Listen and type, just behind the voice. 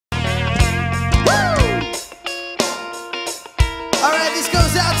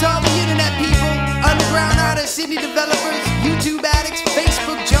to all the internet people, underground artists, indie developers, YouTube addicts,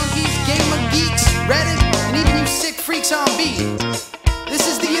 Facebook junkies, gamer geeks, Reddit, and even you sick freaks on beat. This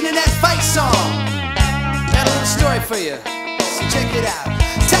is the internet fight song. Got a little story for you, so check it out.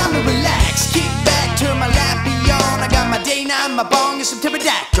 Time to relax, kick back, turn my lap beyond. I got my day nine, my bong, and some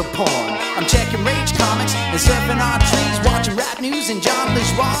pterodactyl porn. I'm checking Rage comics and surfing our trees, watching rap news and John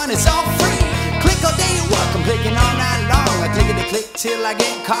Bourgeois, and it's all free. Click all day at work, I'm clicking all night long. I click till I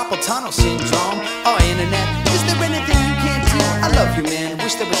get carpal tunnel syndrome. Oh, internet, is there anything you can't do? I love you, man,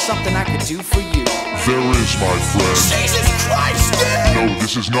 wish there was something I could do for you. There is, my friend. Jesus Christ, dude! No,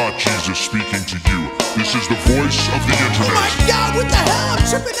 this is not Jesus speaking to you. This is the voice of the internet. Oh my God, what the hell? I'm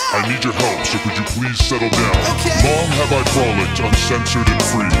tripping out! I need your help, so could you please settle down? Okay. Long have I frolicked, uncensored and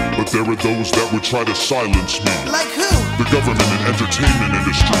free, but there are those that would try to silence me. Like who? The government and entertainment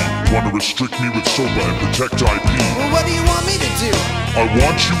industry want to restrict me with SOPA and protect IP. Well, what do you want me to do? I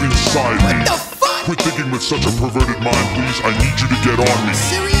want you inside me. What the fuck? Quit thinking with such a perverted mind, please. I need you to get on me.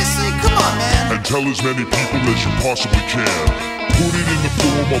 Seriously? Come on, man. And tell as many people as you possibly can. Put it in the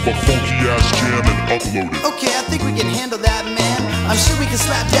form of a funky-ass jam and upload it. Okay, I think we can handle that, man. I'm sure we can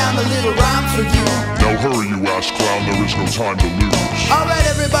slap down a little rhyme for you. Now hurry, you ass clown, there is no time to lose. Alright,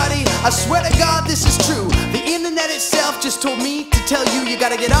 everybody, I swear to God this is true. The internet itself just told me to tell you, you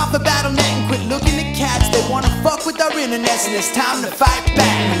gotta get off the battle.net and quit looking at cats. They wanna fuck with our internets, and it's time to fight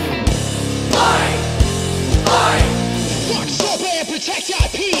back. Fight! Fuck SOPA and protect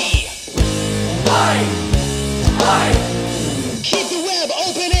IP! Fight! Keep the web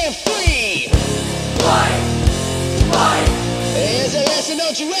open and free! Fight! Here's a lesson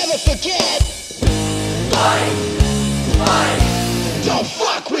don't you ever forget! Fight! Don't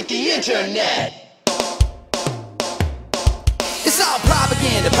fuck with the internet! It's all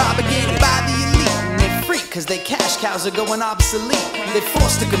propaganda, propagated by the elite. And they're free cause their cash cows are going obsolete. They're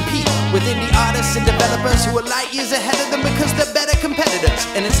forced to compete with indie artists and developers who are light years ahead of them because they're better competitors.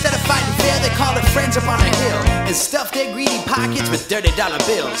 And instead of fighting fair, they call it friends up on a hill and stuff their greedy pockets with $30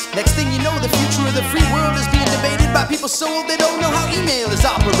 bills. Next thing you know, the future of the free world is being debated by people so old they don't know how email is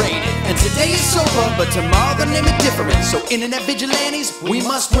operated. And today is SOPA, but tomorrow they'll name it different. So internet vigilantes, we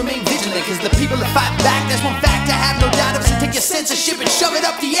must remain vigilant, cause the people that fight back, that's one fact I have no doubt of. So take your censorship and shove it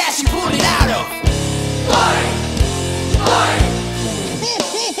up the ass you pulled it out of. Fight!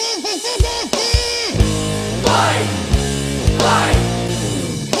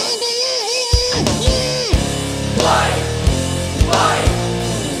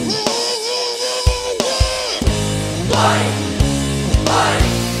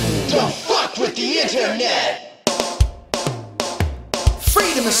 Don't fuck with the internet!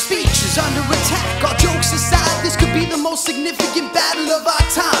 Freedom of speech is under attack. All jokes aside, this could be the most significant battle of our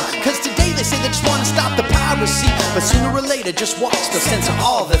time. Cause today they say they just wanna stop the piracy, but sooner or later, just watch, they'll censor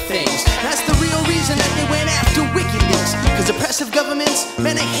all the things. That's the real reason that they went after WikiLeaks. Cause oppressive governments,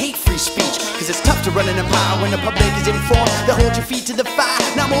 man, they hate free speech. Cause it's tough to run an empire when the public is informed. They'll hold your feet to the fire,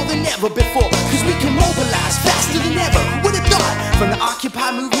 now more than ever before. Cause we can mobilize faster than ever. Who would've thought? From the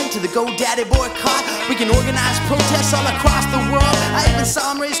Occupy movement to the GoDaddy boycott, we can organize protests all across the world. I even saw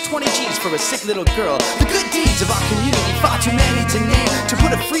him raise 20 G's for a sick little girl. The good deeds of our community, far too many to name. To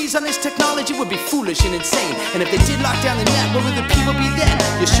put a freeze on this technology would be foolish and insane. And if they did lock down the net, where would the people be then?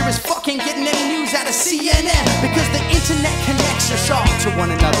 You sure as fuck ain't getting any news out of CNN, because the internet connects us all to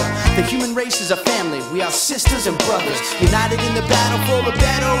one another. The human race is a family, we are sisters and brothers, united in the battle for a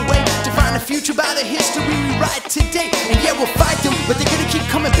better way to find a future by the history we write today. And yeah, we'll fight them, but they're gonna keep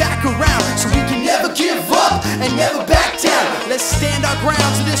coming back around. So we can never give up and never back down. Let's stand our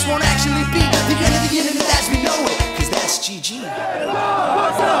ground so this won't actually be the end of the internet as we know it, cause that's GG.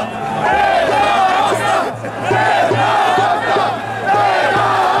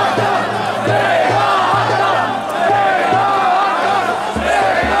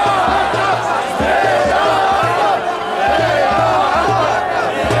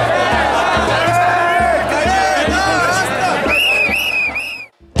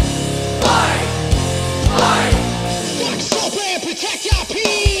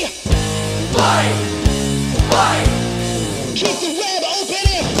 Keep the web open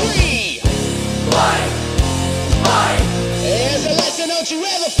and free! Here's a lesson don't you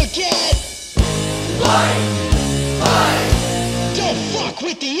ever forget! Don't fuck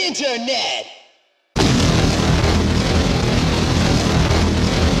with the internet!